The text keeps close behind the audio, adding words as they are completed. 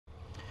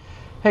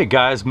Hey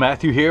guys,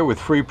 Matthew here with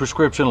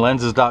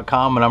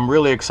freeprescriptionlenses.com, and I'm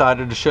really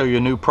excited to show you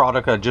a new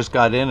product I just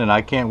got in and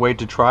I can't wait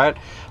to try it.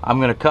 I'm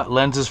going to cut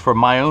lenses for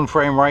my own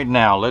frame right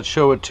now. Let's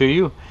show it to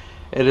you.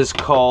 It is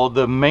called,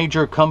 the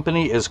major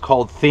company is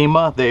called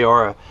Thema. They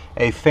are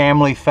a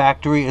family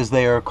factory as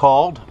they are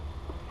called.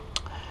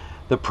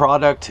 The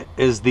product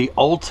is the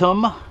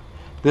Ultem.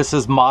 This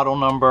is model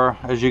number,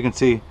 as you can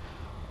see,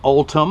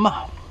 Ultem.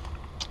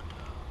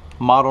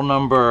 Model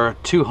number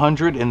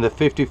 200 in the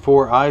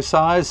 54 eye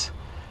size.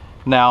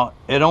 Now,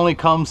 it only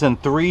comes in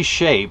 3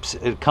 shapes.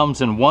 It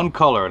comes in one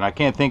color, and I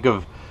can't think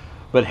of,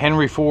 but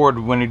Henry Ford,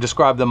 when he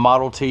described the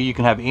Model T, you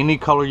can have any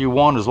color you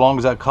want as long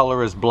as that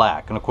color is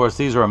black. And of course,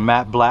 these are a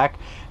matte black.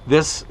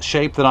 This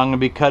shape that I'm going to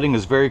be cutting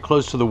is very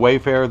close to the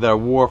Wayfarer that I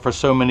wore for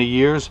so many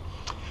years.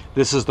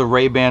 This is the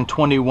Ray-Ban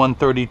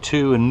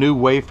 2132 in new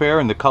Wayfarer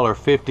in the color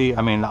the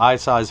eye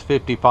size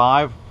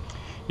 55.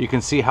 You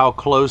can see how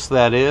close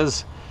that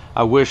is.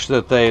 I wish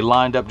that they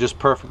lined up just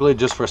perfectly.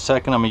 Just for a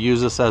second, I'm going to use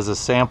this as a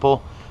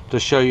sample to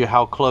show you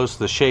how close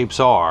the shapes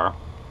are.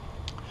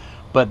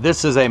 But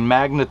this is a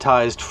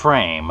magnetized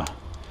frame.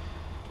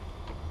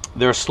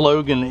 Their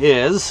slogan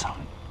is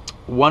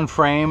one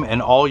frame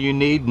and all you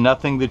need,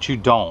 nothing that you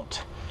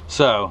don't.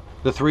 So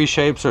the 3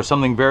 shapes are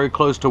something very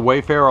close to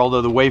Wayfarer,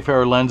 although the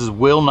Wayfarer lenses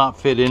will not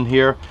fit in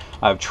here.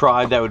 I've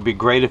tried. That would be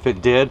great if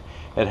it did.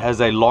 It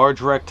has a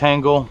large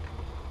rectangle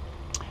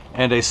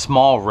and a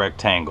small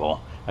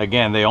rectangle.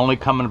 Again, they only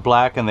come in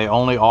black and they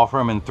only offer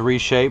them in 3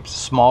 shapes: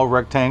 small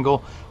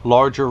rectangle,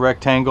 larger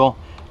rectangle,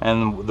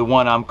 and the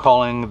one I'm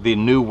calling the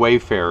new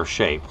Wayfarer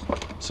shape.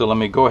 So let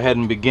me go ahead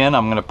and begin.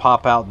 I'm going to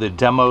pop out the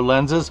demo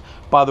lenses.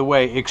 By the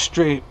way,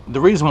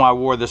 the reason why I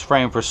wore this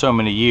frame for so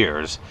many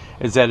years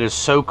is that it's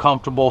so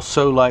comfortable,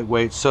 so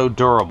lightweight, so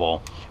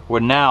durable,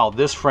 where now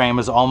this frame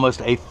is almost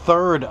a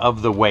third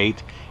of the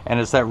weight, and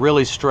it's that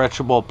really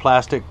stretchable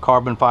plastic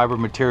carbon fiber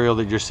material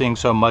that you're seeing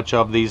so much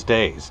of these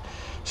days.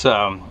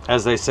 So,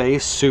 as they say,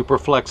 super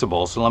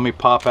flexible. So let me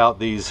pop out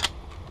the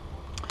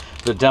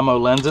demo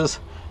lenses.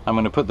 I'm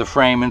going to put the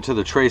frame into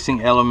the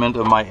tracing element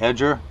of my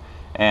edger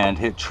and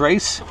hit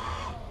trace.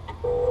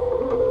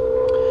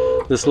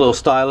 This little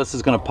stylus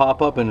is going to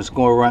pop up and it's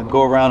going to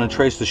go around and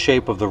trace the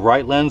shape of the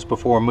right lens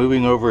before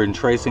moving over and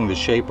tracing the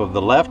shape of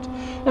the left.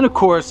 And of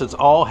course, it's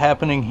all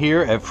happening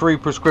here at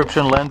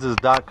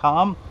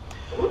freeprescriptionlenses.com,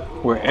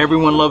 where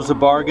everyone loves a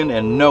bargain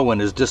and no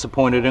one is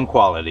disappointed in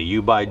quality.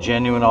 You buy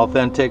genuine,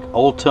 authentic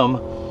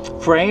Ultem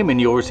frame and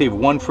you'll receive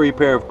 1 free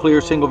pair of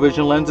clear single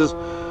vision lenses,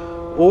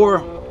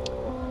 or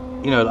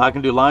I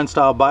can do line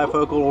style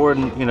bifocal, or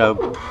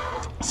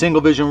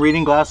single vision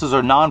reading glasses,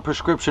 or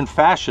non-prescription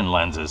fashion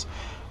lenses.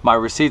 My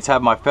receipts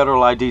have my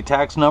federal ID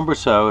tax number,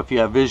 so if you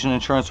have vision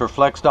insurance or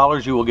flex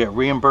dollars, you will get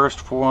reimbursed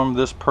from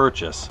this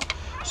purchase.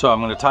 So I'm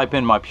going to type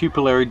in my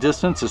pupillary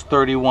distance is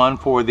 31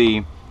 for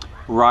the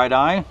right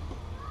eye.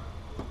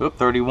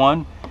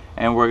 31,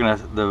 and we're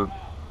gonna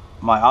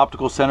my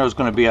optical center is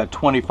going to be at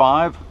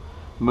 25.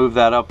 Move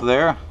that up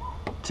there.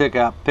 Pick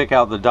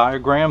out the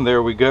diagram.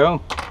 There we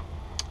go.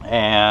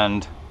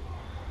 And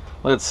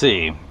let's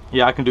see.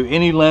 Yeah, I can do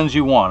any lens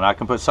you want. I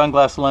can put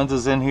sunglass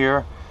lenses in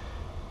here.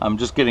 I'm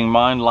just getting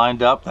mine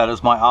lined up. That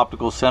is my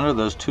optical center.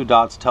 Those 2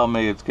 dots tell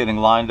me it's getting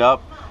lined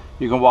up.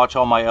 You can watch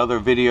all my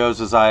other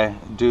videos as I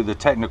do the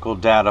technical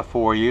data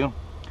for you.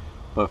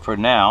 But for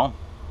now,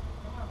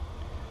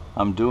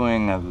 I'm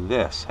doing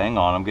this. Hang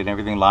on, I'm getting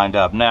everything lined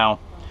up. Now,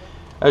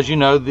 as you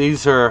know,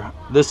 this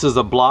is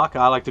a block.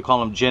 I like to call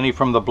them Jenny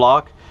from the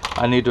block.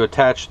 I need to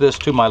attach this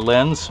to my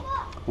lens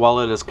while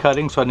it is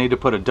cutting, so I need to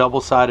put a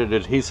double-sided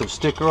adhesive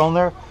sticker on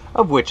there,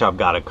 of which I've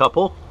got a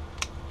couple.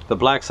 The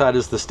black side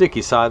is the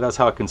sticky side. That's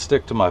how it can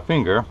stick to my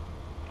finger.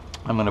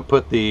 I'm going to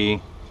put the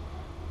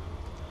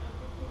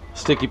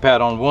sticky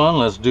pad on one.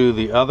 Let's do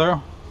the other.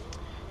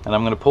 And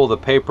I'm going to pull the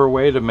paper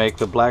away to make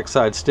the black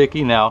side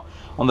sticky. Now,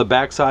 on the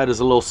back side is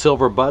a little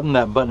silver button.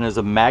 That button is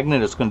a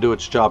magnet. It's going to do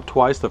its job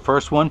twice. The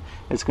first one,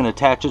 it's going to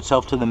attach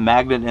itself to the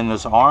magnet in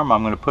this arm.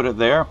 I'm going to put it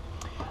there.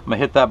 I'm going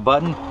to hit that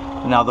button.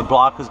 Now the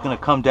block is going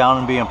to come down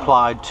and be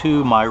applied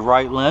to my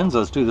right lens.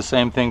 Let's do the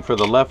same thing for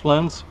the left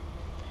lens.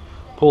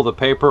 Pull the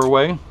paper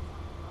away.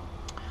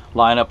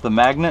 Line up the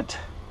magnet.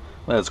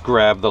 Let's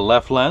grab the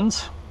left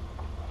lens.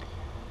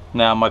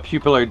 Now my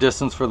pupillary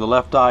distance for the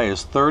left eye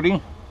is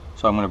 30.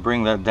 So I'm going to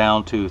bring that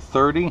down to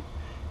 30.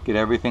 Get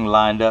everything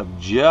lined up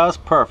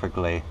just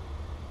perfectly.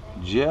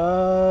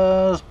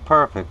 Just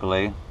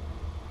perfectly.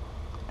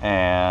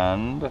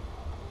 And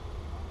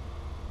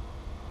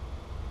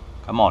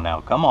come on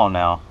now, come on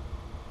now.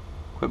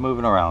 Quit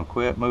moving around,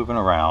 quit moving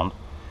around.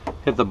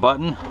 Hit the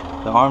button.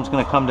 The arm's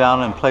going to come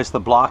down and place the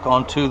block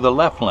onto the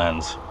left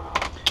lens.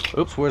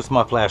 Oops, where's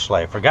my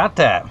flashlight? Forgot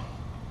that.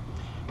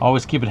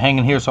 Always keep it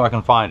hanging here so I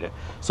can find it.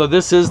 So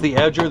this is the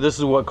edger. This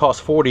is what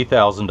costs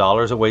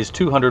 $40,000. It weighs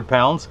 200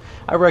 pounds.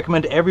 I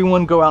recommend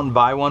everyone go out and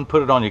buy one,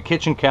 put it on your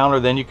kitchen counter,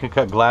 then you can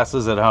cut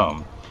glasses at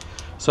home.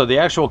 So the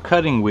actual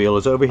cutting wheel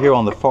is over here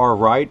on the far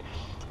right.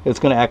 It's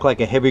going to act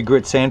like a heavy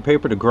grit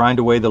sandpaper to grind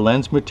away the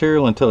lens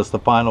material until it's the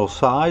final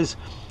size.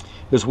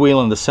 This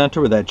wheel in the center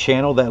with that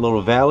channel, that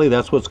little valley,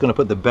 that's what's going to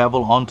put the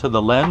bevel onto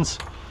the lens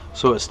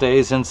so it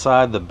stays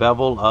inside the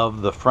bevel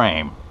of the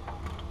frame.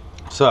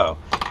 So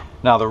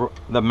now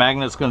the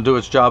magnet's going to do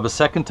its job a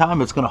second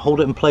time. It's going to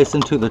hold it in place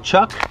into the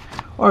chuck,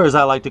 or as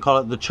I like to call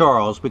it, the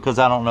Charles, because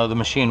I don't know the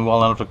machine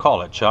well enough to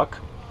call it chuck.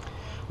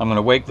 I'm going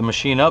to wake the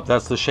machine up.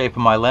 That's the shape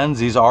of my lens.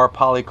 These are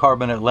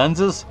polycarbonate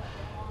lenses.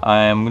 I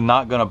am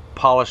not going to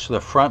polish the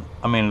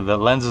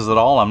lenses at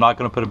all. I'm not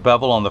going to put a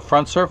bevel on the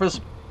front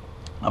surface.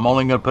 I'm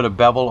only going to put a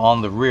bevel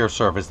on the rear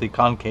surface, the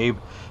concave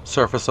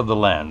surface of the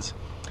lens.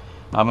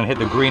 I'm going to hit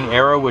the green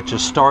arrow, which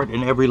is start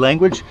in every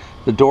language.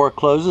 The door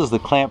closes, the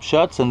clamp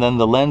shuts, and then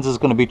the lens is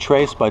going to be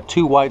traced by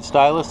 2 white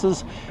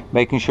styluses,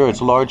 making sure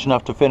it's large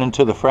enough to fit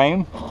into the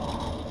frame.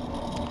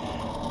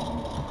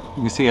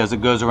 You can see as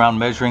it goes around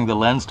measuring the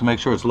lens to make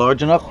sure it's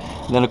large enough.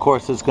 And then of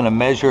course it's going to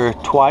measure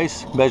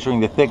twice, measuring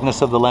the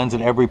thickness of the lens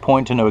at every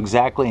point to know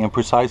exactly and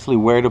precisely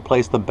where to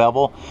place the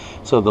bevel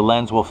so the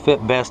lens will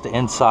fit best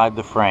inside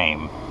the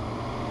frame.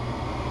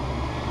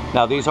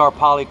 Now these are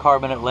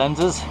polycarbonate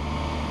lenses.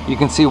 You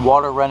can see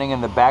water running in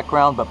the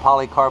background, but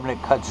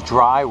polycarbonate cuts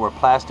dry where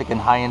plastic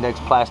and high-index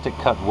plastic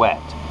cut wet.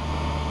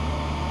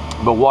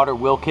 But water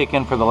will kick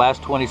in for the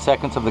last 20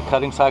 seconds of the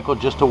cutting cycle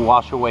just to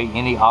wash away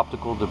any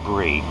optical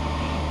debris.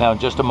 Now in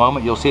just a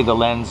moment you'll see the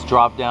lens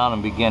drop down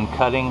and begin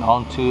cutting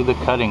onto the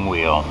cutting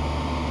wheel.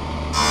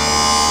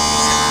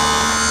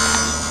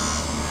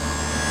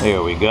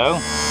 There we go.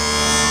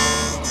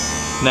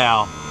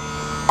 Now,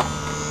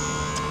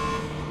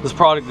 this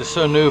product is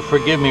so new,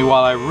 forgive me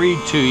while I read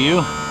to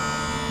you,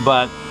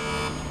 but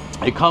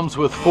it comes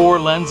with 4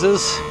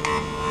 lenses,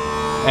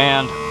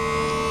 and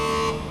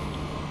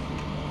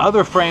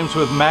other frames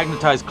with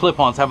magnetized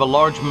clip-ons have a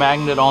large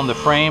magnet on the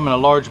frame and a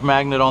large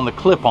magnet on the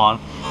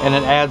clip-on, and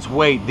it adds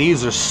weight.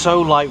 These are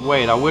so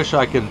lightweight. I wish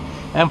I could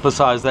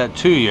emphasize that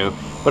to you,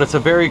 but it's a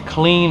very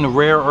clean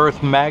rare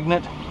earth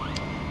magnet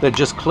that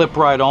just clip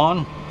right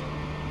on.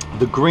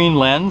 The green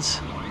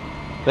lens,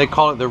 they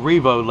call it the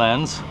Revo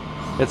lens.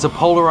 It's a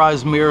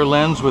polarized mirror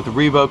lens with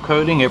Revo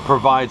coating. It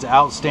provides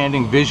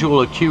outstanding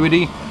visual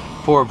acuity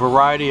for a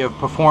variety of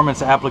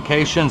performance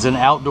applications in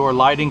outdoor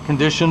lighting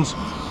conditions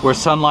where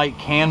sunlight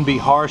can be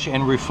harsh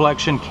and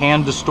reflection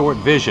can distort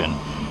vision.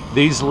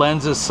 These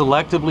lenses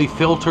selectively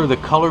filter the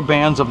color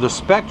bands of the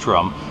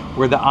spectrum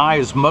where the eye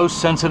is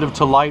most sensitive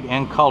to light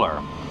and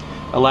color,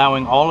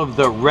 allowing all of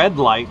the red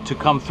light to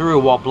come through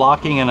while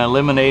blocking and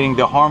eliminating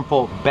the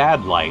harmful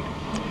bad light.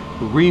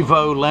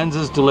 Revo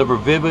lenses deliver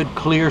vivid,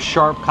 clear,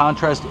 sharp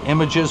contrast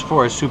images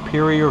for a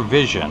superior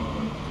vision.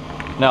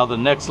 Now the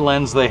next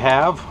lens they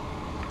have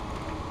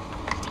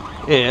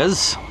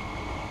is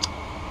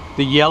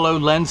the yellow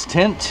lens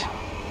tint.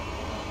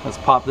 Let's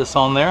pop this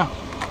on there.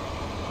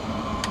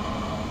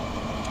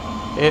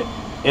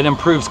 It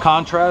improves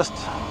contrast.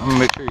 Let me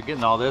make sure you're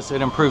getting all this.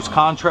 It improves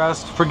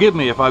contrast. Forgive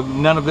me if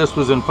none of this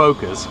was in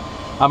focus.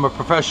 I'm a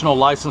professional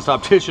licensed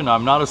optician.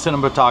 I'm not a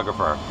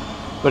cinematographer.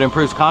 But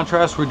improves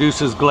contrast,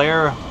 reduces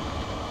glare,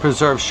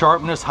 preserves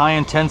sharpness, high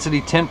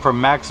intensity tint for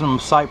maximum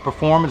sight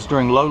performance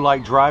during low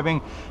light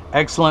driving.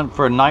 Excellent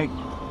for night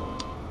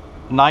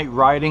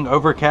riding,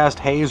 overcast,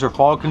 haze, or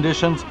fog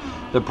conditions.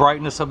 The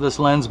brightness of this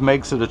lens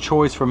makes it a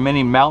choice for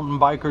many mountain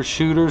bikers,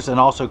 shooters, and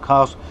also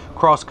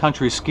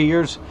cross-country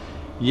skiers.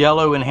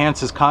 Yellow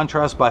enhances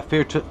contrast by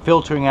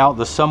filtering out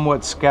the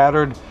somewhat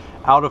scattered,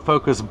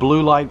 out-of-focus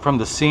blue light from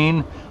the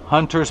scene.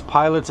 Hunters,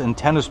 pilots, and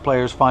tennis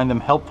players find them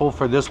helpful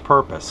for this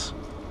purpose.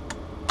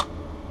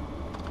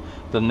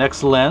 The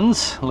next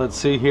lens, let's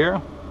see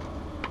here.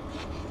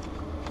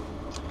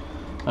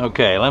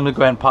 Okay, let me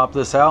go ahead and pop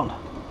this out.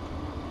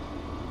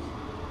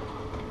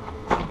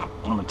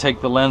 I'm going to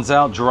take the lens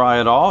out, dry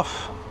it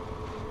off.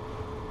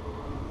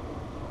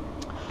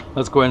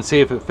 Let's go ahead and see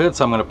if it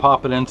fits. I'm going to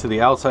pop it into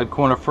the outside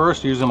corner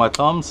first using my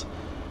thumbs.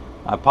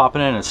 I pop it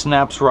in and it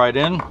snaps right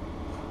in.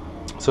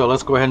 So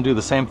let's go ahead and do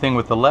the same thing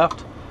with the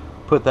left.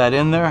 Put that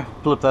in there,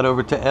 flip that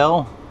over to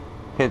L,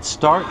 hit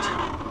start.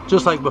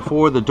 Just like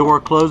before, the door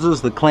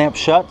closes, the clamp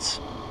shuts.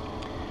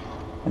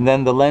 And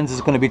then the lens is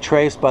going to be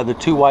traced by the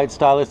 2 white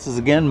styluses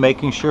again,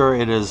 making sure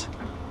it is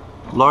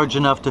large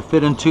enough to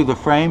fit into the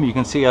frame. You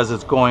can see as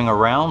it's going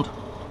around.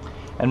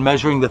 And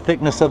measuring the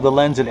thickness of the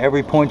lens at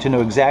every point to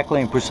know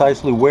exactly and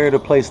precisely where to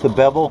place the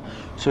bevel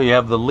so you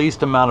have the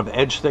least amount of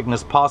edge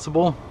thickness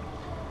possible.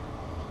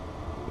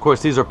 Of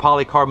course, these are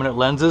polycarbonate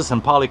lenses,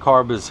 and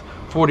polycarb is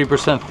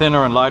 40%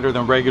 thinner and lighter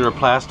than regular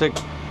plastic.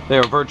 They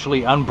are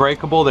virtually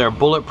unbreakable. They are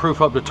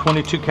bulletproof up to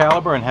 22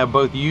 caliber and have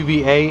both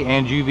UVA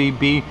and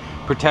UVB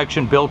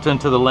protection built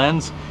into the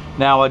lens.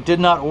 Now, I did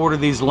not order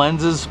these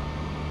lenses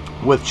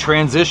with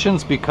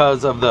transitions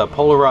because of the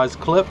polarized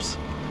clips.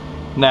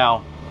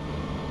 Now,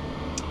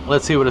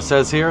 let's see what it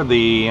says here.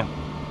 The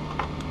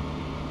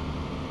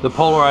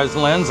polarized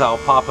lens, I'll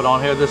pop it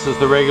on here. This is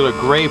the regular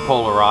gray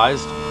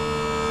polarized.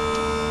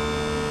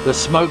 The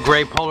smoke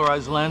gray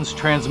polarized lens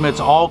transmits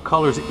all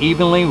colors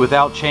evenly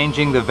without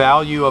changing the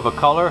value of a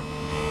color.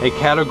 A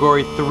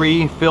category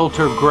 3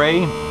 filter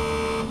gray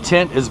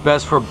Tint is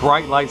best for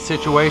bright light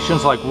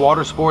situations like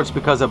water sports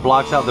because it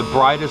blocks out the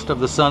brightest of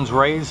the sun's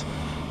rays.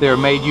 They are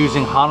made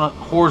using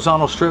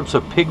horizontal strips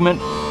of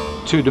pigment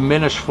to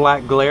diminish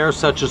flat glare,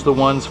 such as the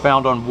ones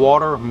found on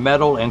water,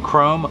 metal, and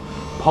chrome.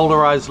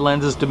 Polarized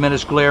lenses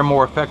diminish glare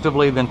more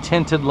effectively than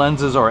tinted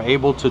lenses are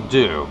able to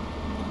do.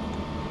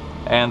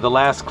 And the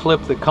last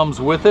clip that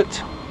comes with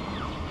it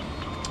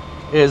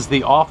is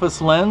the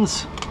office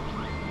lens.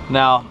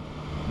 Now,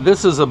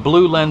 this is a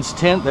blue lens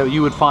tint that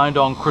you would find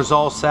on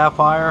Crizal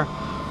Sapphire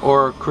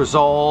or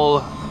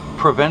Crizal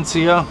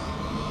Provencia.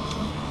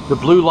 The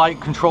blue light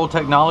control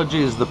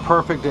technology is the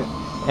perfect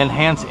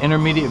enhanced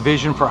intermediate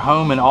vision for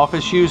home and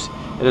office use.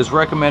 It is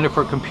recommended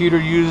for computer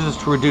users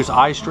to reduce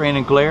eye strain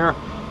and glare.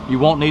 You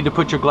won't need to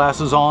put your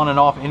glasses on and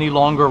off any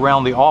longer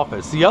around the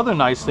office. The other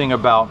nice thing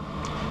about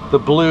the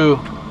blue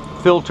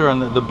filter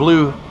and the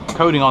blue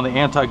coating on the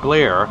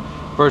anti-glare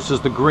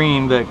versus the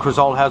green that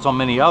Crizal has on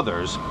many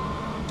others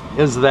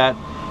is that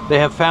they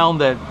have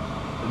found that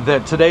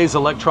today's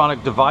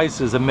electronic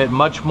devices emit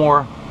much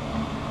more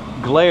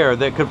glare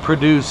that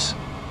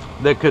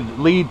could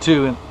lead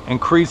to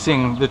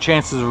increasing the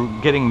chances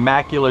of getting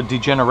macular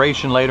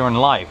degeneration later in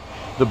life.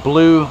 The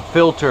blue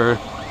filter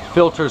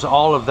filters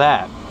all of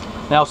that.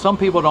 Now, some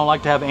people don't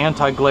like to have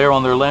anti-glare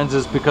on their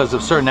lenses because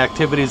of certain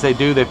activities they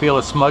do. They feel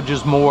it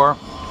smudges more.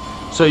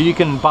 So you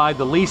can buy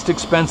the least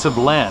expensive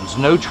lens,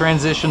 no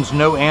transitions,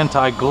 no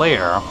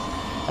anti-glare,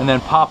 and then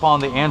pop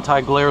on the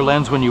anti-glare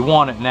lens when you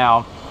want it.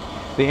 Now,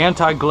 the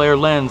anti-glare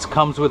lens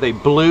comes with a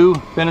blue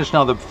finish.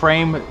 Now, the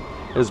frame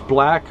is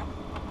black,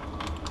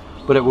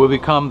 but it will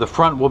become, the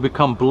front will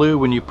become blue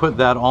when you put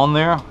that on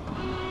there.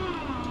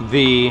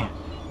 The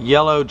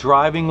yellow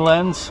driving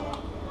lens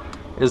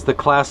is the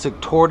classic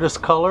tortoise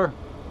color.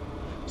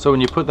 So when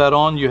you put that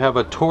on, you have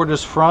a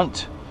tortoise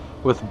front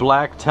with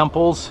black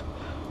temples.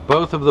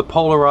 Both of the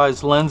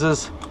polarized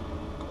lenses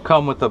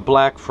come with a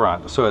black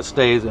front, so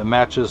it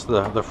matches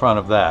the front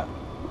of that.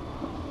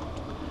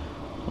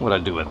 What do I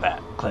do with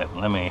that clip?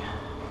 Let me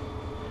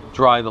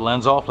dry the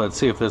lens off. Let's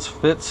see if this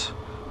fits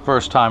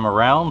first time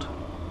around.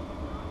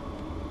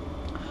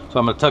 So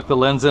I'm going to tuck the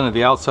lens in at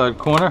the outside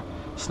corner,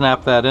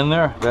 snap that in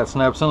there. That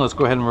snaps in. Let's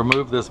go ahead and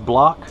remove this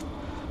block.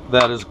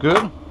 That is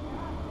good.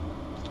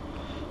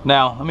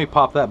 Now let me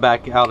pop that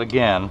back out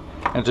again,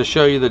 and to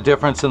show you the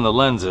difference in the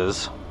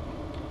lenses,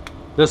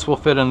 this will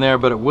fit in there,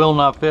 but it will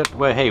not fit.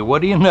 Well, hey,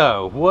 what do you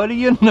know? What do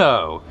you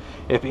know?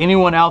 If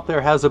anyone out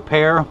there has a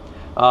pair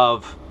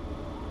of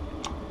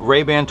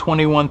Ray-Ban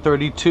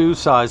 2132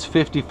 size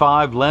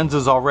 55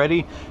 lenses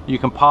already, you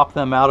can pop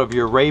them out of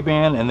your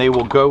Ray-Ban and they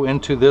will go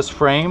into this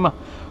frame,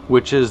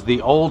 which is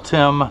the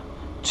Ultem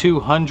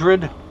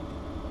 200.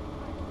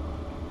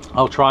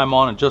 I'll try them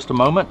on in just a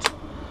moment.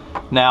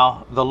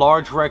 Now, the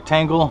large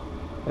rectangle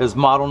is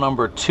model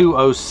number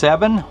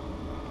 207.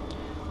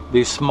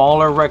 The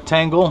smaller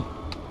rectangle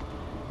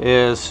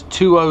is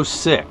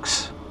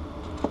 206.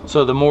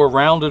 So the more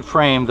rounded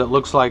frame that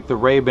looks like the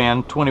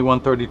Ray-Ban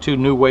 2132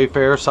 New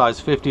Wayfarer size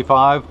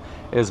 55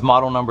 is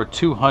model number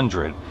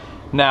 200.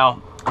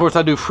 Now, of course,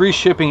 I do free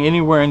shipping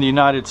anywhere in the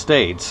United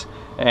States,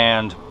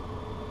 and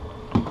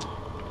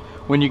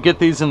when you get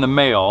these in the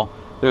mail,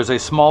 there's a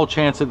small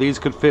chance that these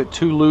could fit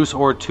too loose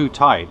or too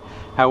tight.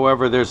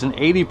 However, there's an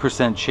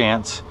 80%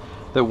 chance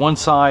that one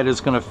side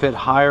is going to fit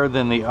higher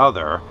than the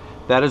other.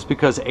 That is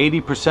because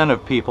 80%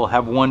 of people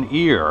have one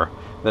ear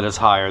that is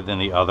higher than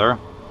the other.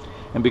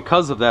 And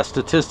because of that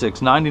statistics,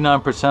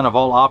 99% of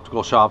all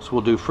optical shops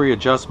will do free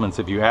adjustments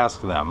if you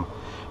ask them.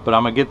 But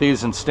I'm going to get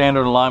these in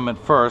standard alignment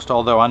first,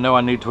 although I know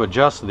I need to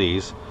adjust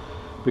these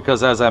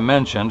because, as I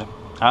mentioned,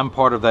 I'm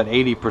part of that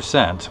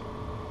 80%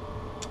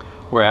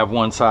 where I have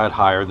one side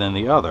higher than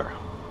the other.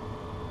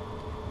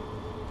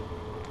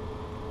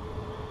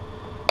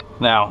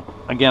 Now,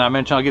 again, I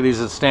mentioned I'll get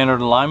these at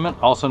standard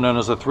alignment, also known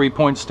as a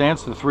 3-point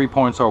stance. The 3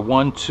 points are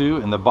 1, 2,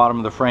 and the bottom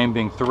of the frame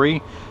being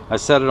 3. I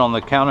set it on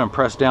the counter and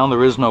press down.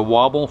 There is no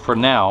wobble for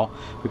now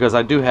because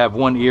I do have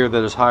one ear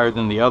that is higher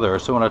than the other.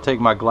 So when I take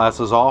my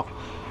glasses off,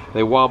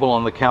 they wobble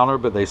on the counter,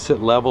 but they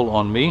sit level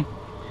on me.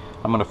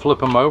 I'm going to flip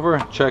them over,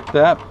 check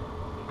that.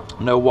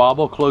 No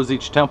wobble. Close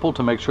each temple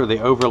to make sure they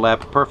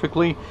overlap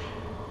perfectly.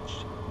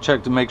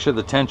 Check to make sure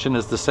the tension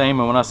is the same,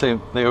 and when I say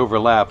they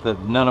overlap, that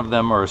none of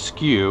them are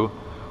askew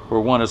where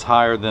one is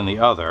higher than the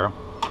other.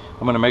 I'm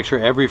going to make sure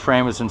every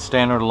frame is in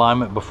standard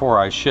alignment before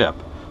I ship.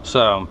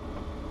 So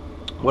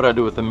what I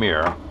do with the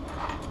mirror,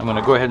 I'm going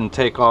to go ahead and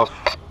take off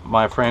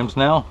my frames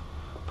now,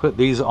 put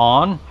these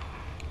on,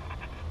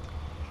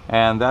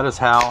 and that is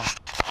how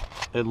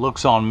it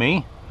looks on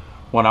me.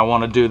 When I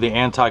want to do the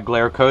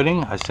anti-glare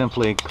coating, I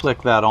simply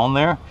click that on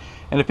there.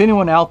 And if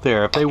anyone out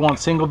there, if they want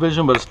single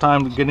vision but it's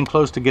time getting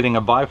close to getting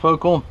a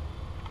bifocal,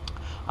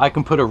 I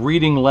can put a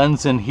reading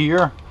lens in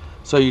here.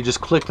 So you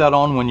just click that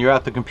on when you're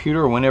at the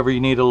computer or whenever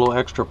you need a little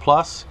extra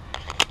plus.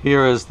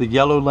 Here is the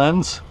yellow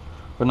lens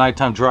for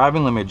nighttime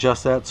driving. Let me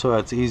adjust that so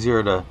it's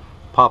easier to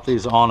pop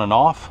these on and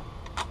off.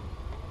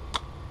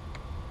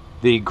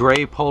 The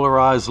gray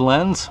polarized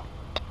lens,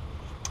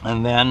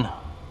 and then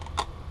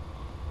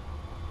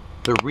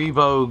the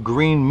Revo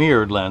green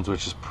mirrored lens,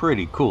 which is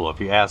pretty cool if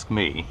you ask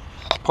me.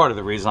 Part of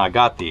the reason I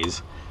got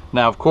these.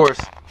 Now, of course,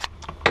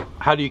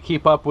 how do you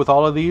keep up with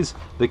all of these?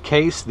 The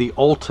case, the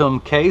Ultem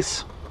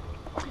case.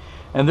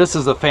 And this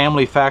is a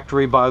family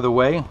factory, by the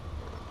way.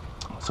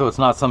 So it's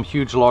not some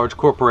huge, large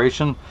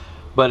corporation.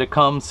 But it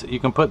comes, you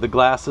can put the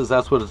glasses,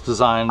 that's what it's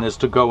designed, is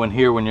to go in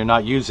here when you're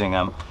not using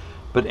them.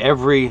 But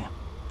it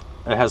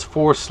has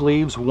 4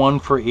 sleeves, 1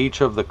 for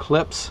each of the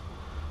clips.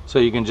 So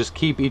you can just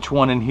keep each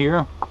one in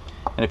here.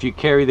 And if you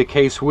carry the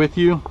case with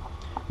you,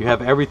 you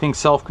have everything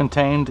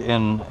self-contained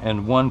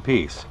in one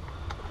piece.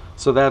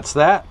 So that's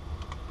that.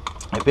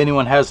 If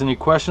anyone has any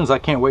questions, I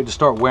can't wait to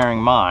start wearing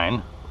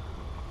mine.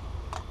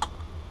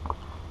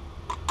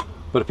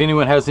 But if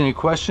anyone has any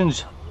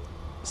questions,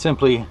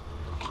 simply,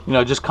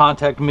 just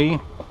contact me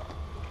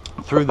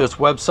through this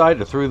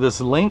website or through this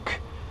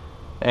link.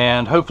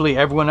 And hopefully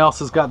everyone else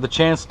has got the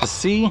chance to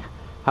see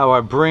how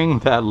I bring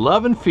that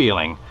love and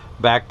feeling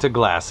back to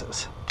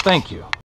glasses. Thank you.